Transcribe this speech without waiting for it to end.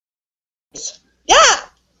Yeah!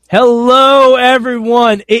 Hello,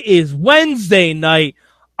 everyone. It is Wednesday night.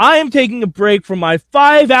 I am taking a break from my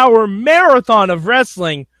 5-hour marathon of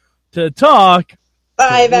wrestling to talk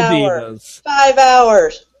 5 Total hours. Divas. 5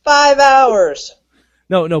 hours. 5 hours.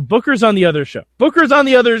 No, Booker's on the other show. Booker's on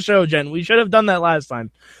the other show, Jen. We should have done that last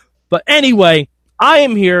time. But anyway, I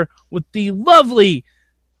am here with the lovely,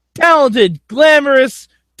 talented, glamorous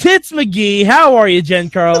Tits McGee. How are you, Jen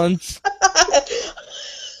Carlins?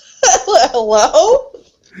 Hello?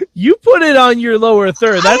 You put it on your lower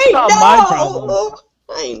third. That's not my problem.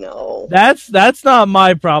 I know. That's not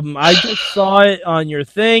my problem. I just saw it on your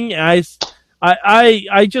thing. And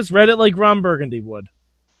I just read it like Ron Burgundy would.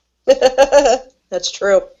 That's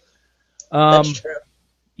true. That's true.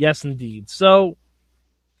 Yes, indeed. So,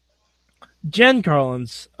 Jen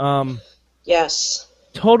Carlins, yes.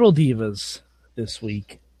 Total Divas this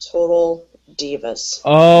week. Total Divas.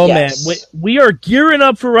 Oh, yes. Man. We are gearing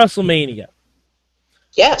up for WrestleMania.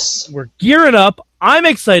 Yes. We're gearing up. I'm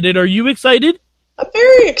excited. Are you excited? I'm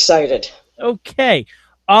very excited. Okay.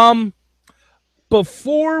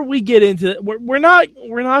 Before we get into it, we're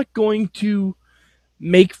not going to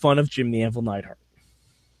make fun of Jim the Anvil Neidhart.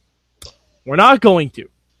 We're not going to.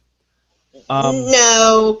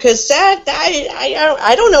 No, because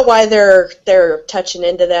I don't know why they're touching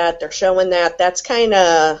into that. They're showing that. That's kind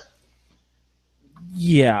of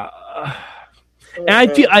And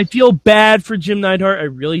I feel bad for Jim Neidhart. I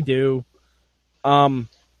really do. But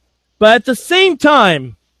at the same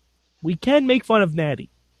time, we can make fun of Natty.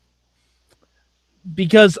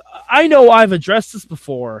 Because I know I've addressed this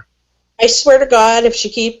before. I swear to God, if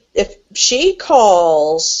she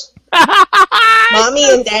calls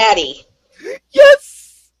Mommy and Daddy.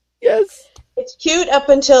 Yes. It's cute up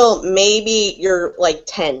until maybe you're like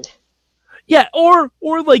 10. Yeah, or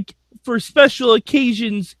like for special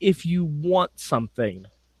occasions if you want something.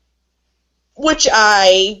 Which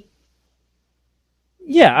I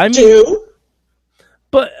do.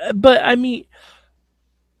 But I mean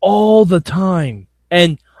all the time.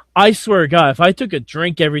 And I swear to God, if I took a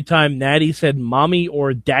drink every time Natty said mommy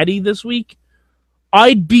or daddy this week,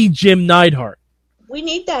 I'd be Jim Neidhart. We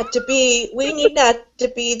need that to be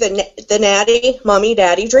the Natty Mommy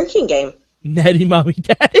Daddy drinking game. Natty Mommy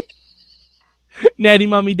Daddy. Natty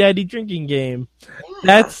Mommy Daddy drinking game. Yeah.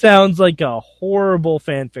 That sounds like a horrible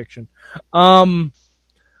fan fiction.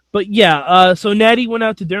 But yeah, so Natty went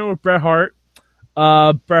out to dinner with Bret Hart.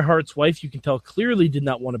 Bret Hart's wife, you can tell, clearly did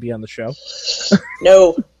not want to be on the show.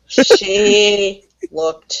 No, she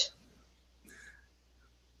looked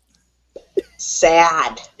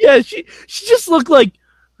sad. Yeah, she just looked like,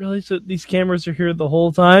 really? So these cameras are here the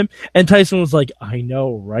whole time? And Tyson was like, I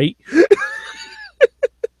know, right?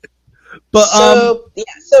 But so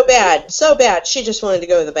bad. She just wanted to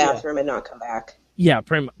go to the bathroom and not come back. Yeah,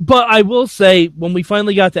 pretty much. But I will say, when we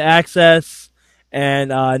finally got to Access, and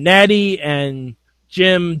Natty and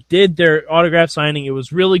Jim did their autograph signing, it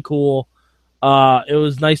was really cool. It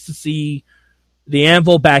was nice to see the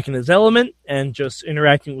Anvil back in his element and just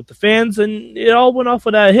interacting with the fans, and it all went off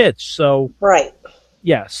without a hitch. So right,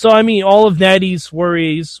 yeah. So I mean, all of Natty's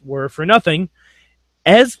worries were for nothing,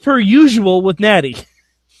 as per usual with Natty.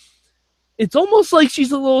 It's almost like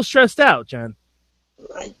she's a little stressed out, Jen.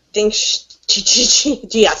 I think. Do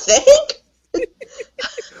you think?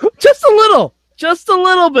 Just a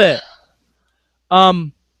little bit.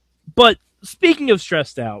 But speaking of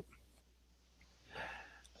stressed out,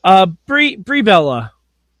 Brie Bella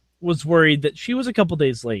was worried that she was a couple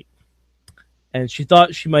days late, and she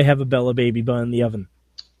thought she might have a Bella baby bun in the oven.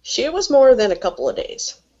 She was more than a couple of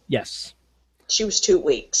days. Yes. She was 2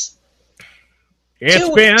 weeks.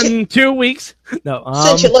 It's been 2 weeks. No,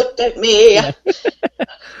 since you looked at me. Yeah.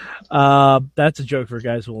 That's a joke for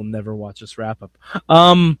guys who will never watch this wrap up.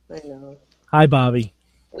 I know. Hi, Bobby.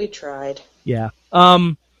 We tried. Yeah.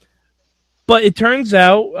 But it turns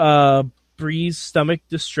out Brie's stomach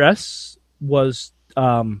distress was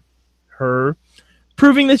her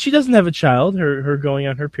proving that she doesn't have a child, her going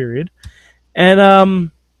on her period.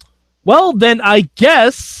 And well, then I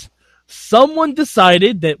guess someone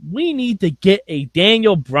decided that we need to get a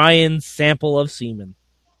Daniel Bryan sample of semen.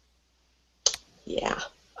 Yeah.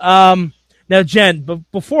 Now, Jen,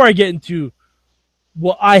 before I get into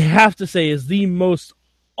what I have to say is the most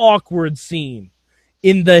awkward scene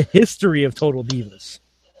in the history of Total Divas.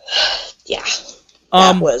 Yeah.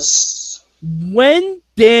 That was... When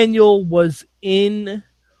Daniel was in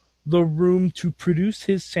the room to produce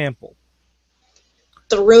his sample.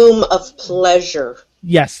 The room of pleasure.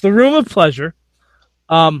 Yes, the room of pleasure.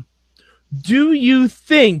 Do you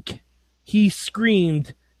think he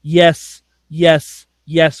screamed, yes, yes,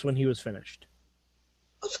 yes, when he was finished?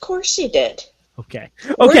 Of course he did. Okay.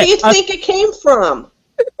 Where do you think it came from?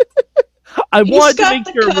 I wanted to make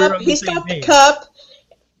sure we're on the He's same got the page. cup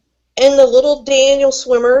and the little Daniel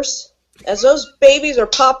swimmers. As those babies are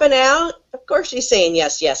popping out, of course she's saying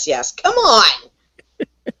yes, yes, yes. Come on.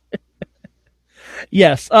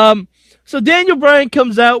 Yes. So Daniel Bryan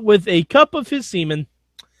comes out with a cup of his semen.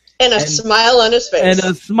 And a smile on his face. And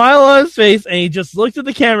a smile on his face, and he just looked at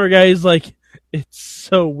the camera guy. He's like, it's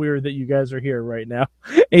so weird that you guys are here right now.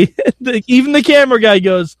 Even the camera guy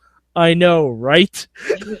goes, I know, right?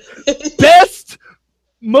 Best,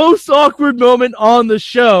 most awkward moment on the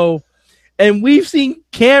show. And we've seen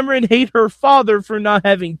Cameron hate her father for not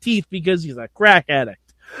having teeth because he's a crack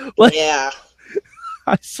addict. Like, yeah.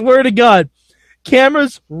 I swear to God.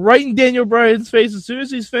 Camera's right in Daniel Bryan's face as soon as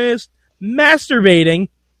he's finished masturbating.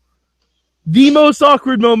 The most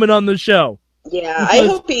awkward moment on the show. Yeah, I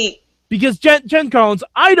hope he... Because Jen Collins,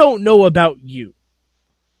 I don't know about you.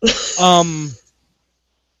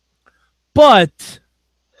 But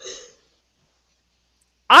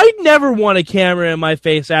I'd never want a camera in my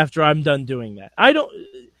face after I'm done doing that. I don't...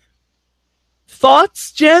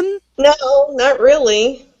 Thoughts, Jen? No, not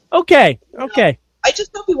really. Okay. I just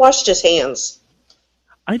hope he washed his hands.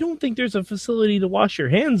 I don't think there's a facility to wash your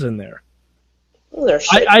hands in there. Well, there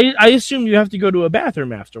should. I assume you have to go to a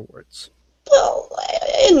bathroom afterwards. Well,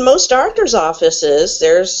 in most doctor's offices,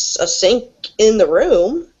 there's a sink in the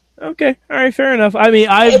room. Okay, all right, fair enough. I mean,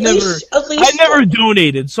 I've never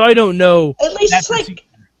donated, so I don't know. At least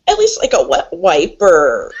like a wet wipe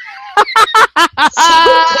or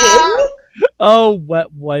something. Oh,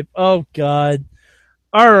 wet wipe. Oh God.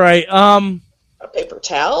 All right. A paper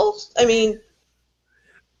towel. I mean,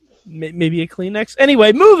 maybe a Kleenex.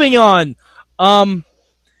 Anyway, moving on.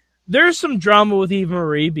 There's some drama with Eva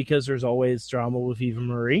Marie because there's always drama with Eva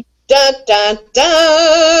Marie. Dun dun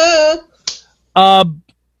dun.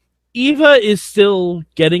 Eva is still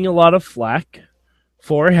getting a lot of flack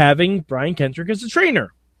for having Brian Kendrick as a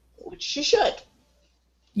trainer. Which she should.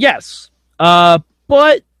 Yes.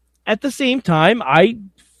 But at the same time, I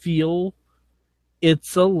feel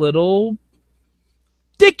it's a little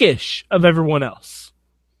dickish of everyone else.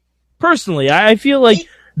 Personally, I feel like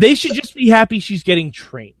they should just be happy she's getting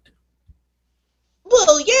trained.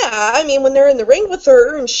 Well, yeah. I mean, when they're in the ring with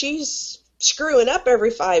her and she's screwing up every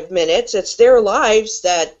 5 minutes, it's their lives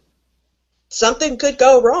that something could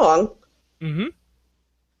go wrong. Mm-hmm.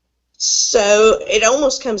 So it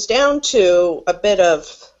almost comes down to a bit of,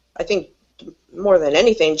 I think, more than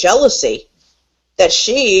anything, jealousy. That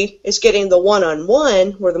she is getting the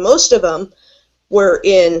one-on-one where the most of them were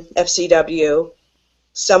in FCW,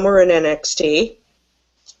 some were in NXT,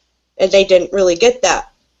 and they didn't really get that.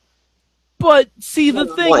 But, see, the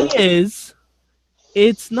thing is,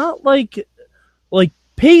 it's not like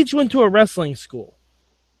Paige went to a wrestling school.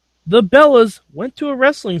 The Bellas went to a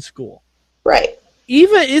wrestling school. Right.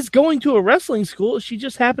 Eva is going to a wrestling school. She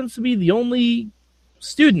just happens to be the only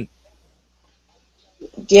student.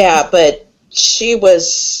 Yeah, but she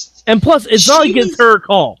was... And plus, it's not like it's her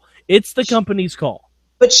call. It's the company's call.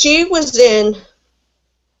 But she was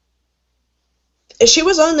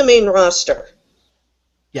on the main roster.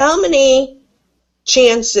 Yes. How many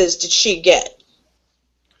chances did she get?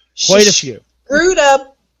 Quite a few. Screwed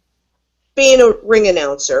up being a ring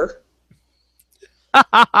announcer. She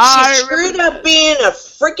screwed up being a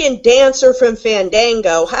freaking dancer from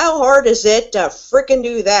Fandango. How hard is it to freaking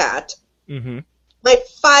do that? Mm-hmm. My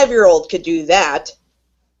 5-year-old could do that.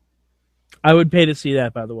 I would pay to see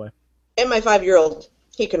that, by the way. And my 5-year-old,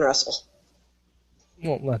 he can wrestle.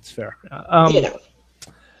 Well, that's fair.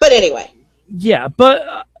 But anyway. Yeah,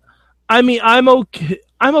 but I mean, I'm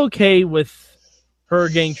okay with her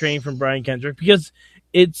getting trained from Brian Kendrick because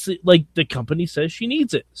it's like the company says she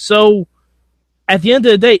needs it. So at the end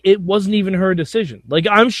of the day, it wasn't even her decision. Like,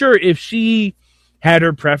 I'm sure if she had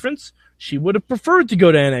her preference, she would have preferred to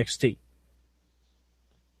go to NXT.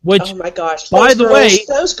 Which, oh my gosh! By the way,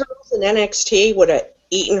 those girls in NXT would have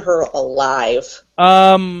eaten her alive.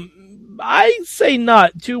 I say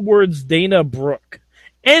not. 2 words: Dana Brooke.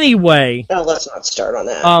 Anyway. Oh, let's not start on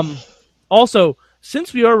that. Also,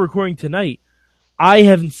 since we are recording tonight, I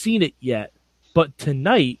haven't seen it yet, but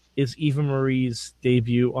tonight is Eva Marie's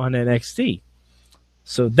debut on NXT.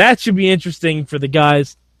 So that should be interesting for the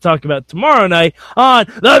guys to talk about tomorrow night on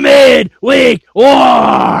the Midweek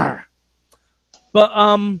War. But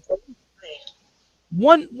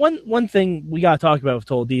one thing we gotta talk about with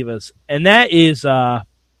Total Divas, and that is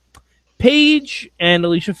Paige and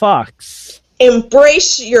Alicia Fox.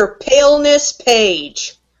 Embrace your paleness,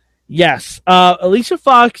 Paige. Yes, Alicia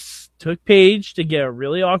Fox took Paige to get a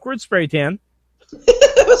really awkward spray tan.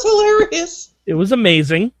 That was hilarious. It was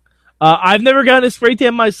amazing. I've never gotten a spray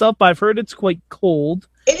tan myself, but I've heard it's quite cold.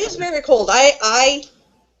 It is very cold. I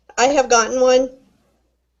have gotten one.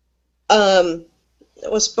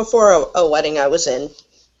 It was before a wedding I was in.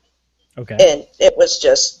 Okay. And it was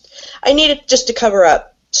just, I needed just to cover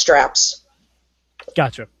up straps.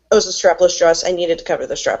 Gotcha. It was a strapless dress. I needed to cover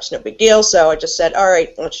the straps. No big deal. So I just said, all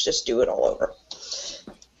right, let's just do it all over.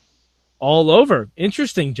 All over.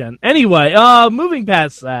 Interesting, Jen. Anyway, moving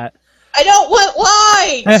past that. I don't want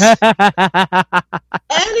lights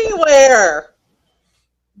anywhere.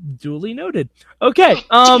 Duly noted. Okay.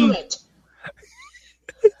 Damn it.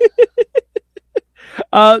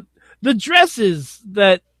 The dresses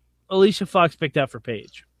that Alicia Fox picked out for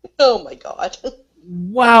Paige. Oh my god.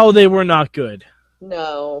 Wow, they were not good.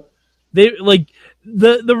 No. They like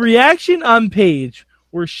the reaction on Paige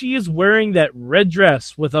where she is wearing that red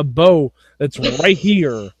dress with a bow that's right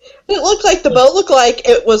here. It looked like the boat looked like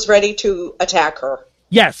it was ready to attack her.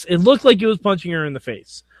 Yes, it looked like it was punching her in the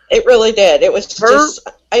face. It really did. It was just,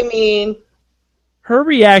 I mean... Her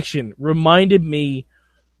reaction reminded me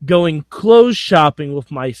going clothes shopping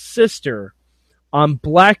with my sister on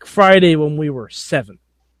Black Friday when we were 7.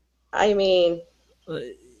 I mean...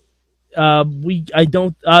 there we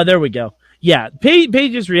go. Yeah,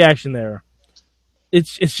 Paige's reaction there.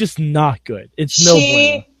 It's just not good. It's no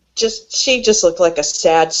bueno. She just looked like a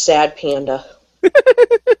sad panda.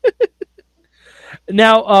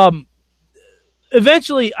 Now,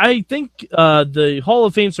 eventually, I think the Hall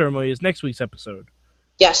of Fame ceremony is next week's episode.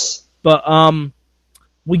 Yes. But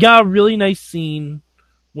we got a really nice scene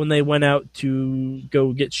when they went out to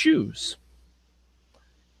go get shoes.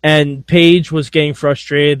 And Paige was getting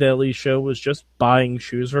frustrated that Alicia was just buying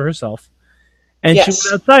shoes for herself. And she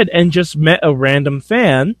went outside and just met a random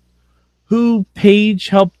fan who Paige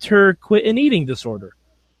helped her quit an eating disorder.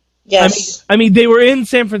 Yes. I mean, they were in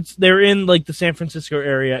they were in like the San Francisco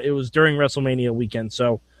area. It was during WrestleMania weekend,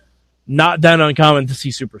 so not that uncommon to see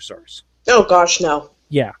superstars. Oh gosh, no.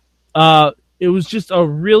 Yeah. It was just a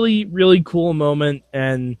really, really cool moment,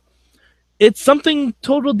 and it's something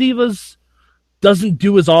Total Divas doesn't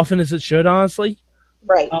do as often as it should, honestly.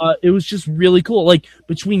 Right. It was just really cool. Like,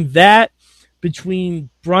 between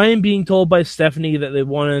Brian being told by Stephanie that they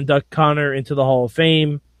want to induct Connor into the Hall of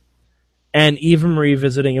Fame, and Eva Marie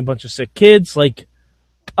visiting a bunch of sick kids, like,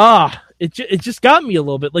 it just got me a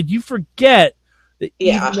little bit. Like, you forget that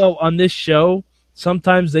even though on this show,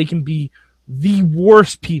 sometimes they can be the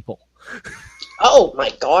worst people. Oh my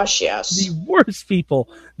gosh, yes. The worst people.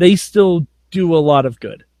 They still do a lot of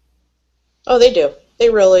good. Oh, they do. They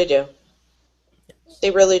really do. They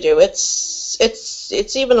really do. It's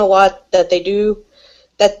even a lot that they do.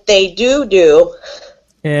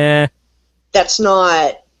 Yeah. That's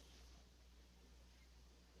not.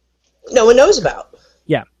 No one knows about.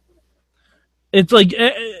 Yeah. It's like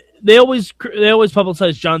they always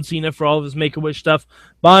publicize John Cena for all of his Make-A-Wish stuff,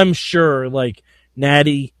 but I'm sure like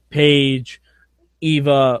Natty, Paige,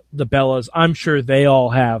 Eva, the Bellas, I'm sure they all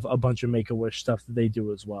have a bunch of Make-A-Wish stuff that they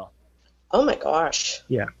do as well. Oh my gosh.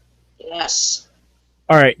 Yeah. Yes.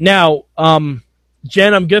 All right. Now,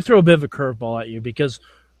 Jen, I'm going to throw a bit of a curveball at you because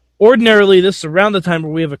ordinarily this is around the time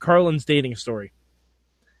where we have a Carlin's dating story.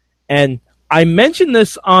 And I mentioned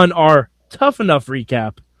this on our Tough Enough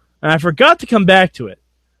recap, and I forgot to come back to it.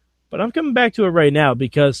 But I'm coming back to it right now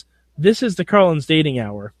because this is the Carlin's dating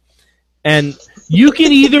hour. And you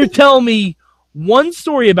can either tell me one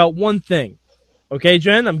story about one thing. Okay,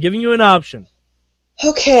 Jen? I'm giving you an option.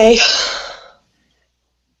 Okay.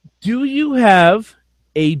 Do you have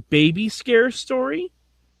a baby scare story?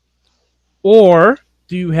 Or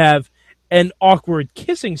do you have an awkward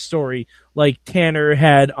kissing story like Tanner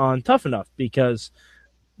had on Tough Enough? Because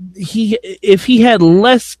if he had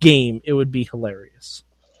less game, it would be hilarious.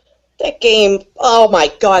 That game, oh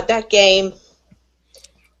my god, that game.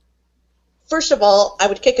 First of all, I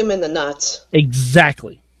would kick him in the nuts.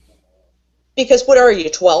 Exactly. Because what are you,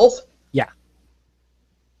 12? Yeah.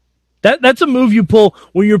 That's a move you pull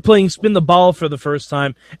when you're playing spin the ball for the first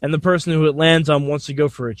time and the person who it lands on wants to go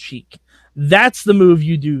for a cheek. That's the move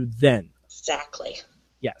you do then. Exactly.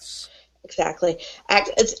 Yes. Exactly.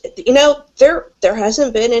 There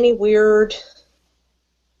hasn't been any weird,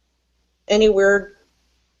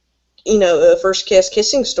 first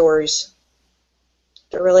kissing stories.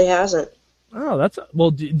 There really hasn't. Oh,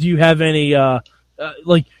 well. Do you have any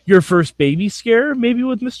like your first baby scare maybe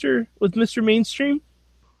with Mr. Mainstream?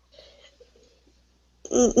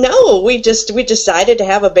 No, we decided to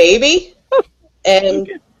have a baby, and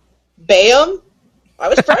okay. Bam, I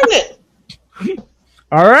was pregnant.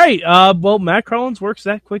 All right. Well, Matt Carlins works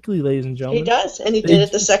that quickly, ladies and gentlemen. He does, and he did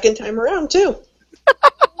it the second time around too.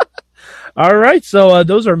 All right, so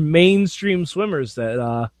those are mainstream swimmers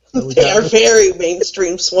that we They are got. very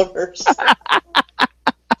mainstream swimmers.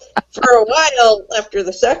 For a while after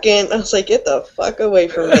the second, I was like, get the fuck away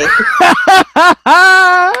from me.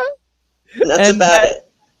 And that's And about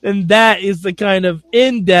it. And that is the kind of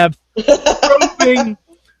in-depth, groping,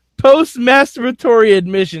 post-masturbatory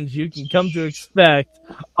admissions you can come to expect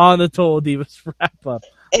on the Total Divas wrap-up.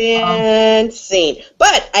 And scene.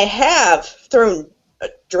 But I have thrown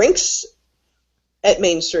drinks at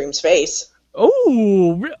Mainstream's face.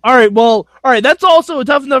 Oh, all right. Well, all right. That's also a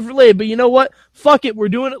tough enough relay. But you know what? Fuck it. We're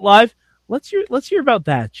doing it live. Let's hear about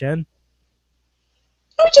that, Jen.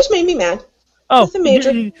 Oh, it just made me mad. Oh, Nothing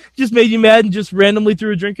major. Just made you mad and just randomly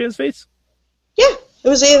threw a drink in his face? Yeah, it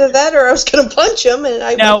was either that or I was going to punch him, and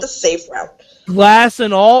I Now- went the safe route. Glass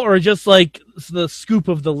and all, or just like the scoop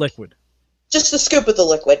of the liquid? Just a scoop of the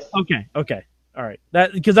liquid. Okay. All right.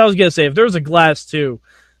 That because I was gonna say if there was a glass too,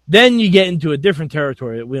 then you get into a different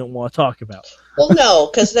territory that we don't want to talk about. Well, no,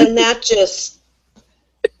 because then that just,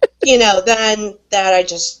 then that I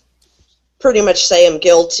just pretty much say I'm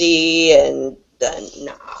guilty, and then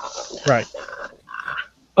nah. Right.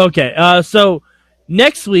 Okay. So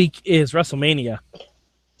next week is WrestleMania,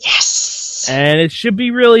 Yes. and it should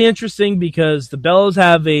be really interesting because the Bellas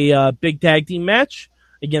have a big tag team match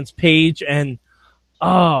against Paige and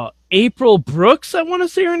April Brooks. I want to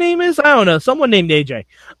say her name is. I don't know. Someone named AJ.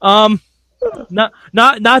 Not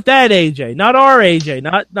that AJ. Not our AJ.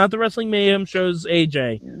 Not the Wrestling Mayhem show's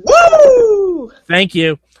AJ. Woo! Thank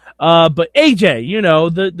you. But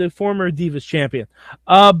AJ, the former Divas champion.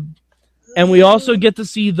 And we also get to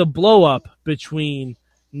see the blow up between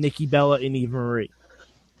Nikki Bella and Eva Marie.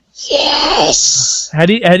 Yes. How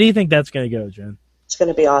do you think that's going to go, Jen? It's going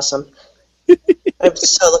to be awesome. I'm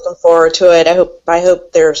so looking forward to it. I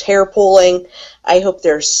hope there's hair pulling. I hope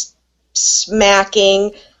there's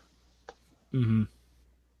smacking. Mm-hmm.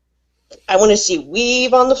 I want to see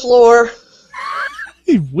weave on the floor.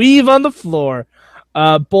 Weave on the floor.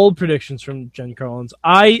 Bold predictions from Jen Carlins.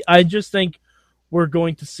 I just think we're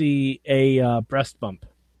going to see a breast bump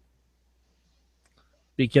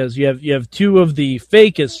because you have two of the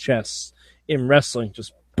fakest chests in wrestling,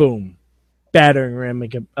 just boom, battering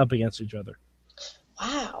ramming up against each other.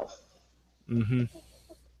 Wow. Mm-hmm.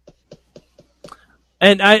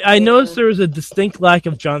 And I noticed there was a distinct lack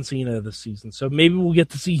of John Cena this season, so maybe we'll get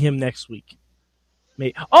to see him next week.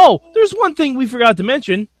 There's one thing we forgot to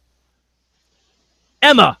mention.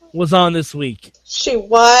 Emma was on this week. She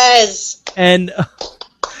was. And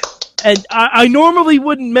I normally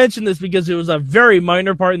wouldn't mention this because it was a very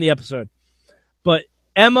minor part in the episode. But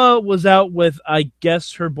Emma was out with, I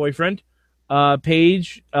guess, her boyfriend,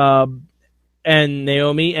 Paige, and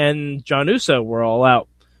Naomi, and John Uso were all out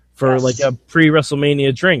for like a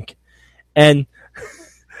pre-WrestleMania drink. And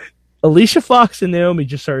Alicia Fox and Naomi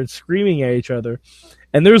just started screaming at each other.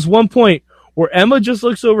 And there's one point where Emma just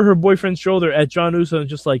looks over her boyfriend's shoulder at John Uso and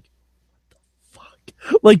just like, fuck.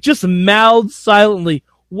 Like just mouths silently,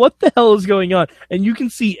 what the hell is going on? And you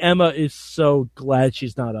can see Emma is so glad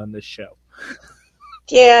she's not on this show.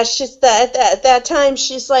 Yeah, she's that time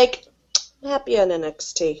she's like, I'm happy on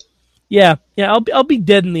NXT. Yeah, I'll be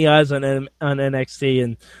dead in the eyes on NXT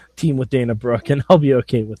and team with Dana Brooke, and I'll be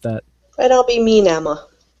okay with that. And I'll be mean Emma.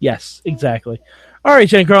 Yes, exactly. All right,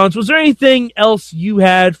 Jen Carlins, was there anything else you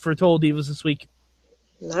had for Total Divas this week?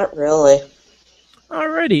 Not really.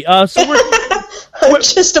 Alrighty, so I'm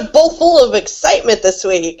just a bowl full of excitement this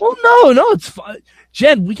week. Well, no, it's fun.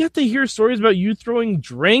 Jen, we got to hear stories about you throwing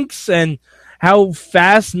drinks and how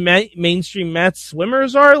fast mainstream mat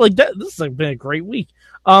swimmers are. Like that, this has been a great week.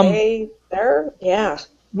 Yeah.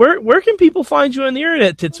 Where can people find you on the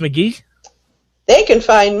internet, Tits McGee? They can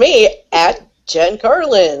find me at Jen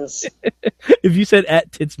Carlins. If you said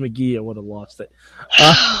at Tits McGee, I would have lost it.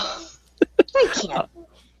 Thank you.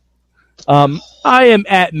 I am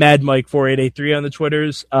at MadMike4883 on the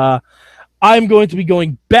Twitters. I'm going to be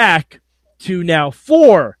going back to now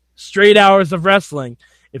 4 straight hours of wrestling.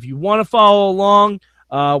 If you want to follow along,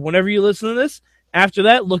 whenever you listen to this, after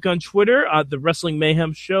that, look on Twitter, the Wrestling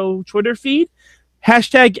Mayhem Show Twitter feed,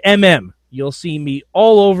 #MM. You'll see me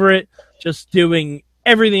all over it, just doing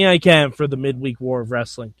everything I can for the midweek war of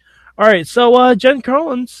wrestling. All right, so Jen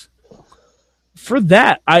Carlins, for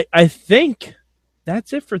that, I think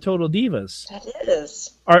that's it for Total Divas. That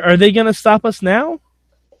is. Are they going to stop us now?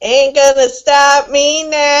 Ain't gonna stop me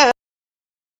now.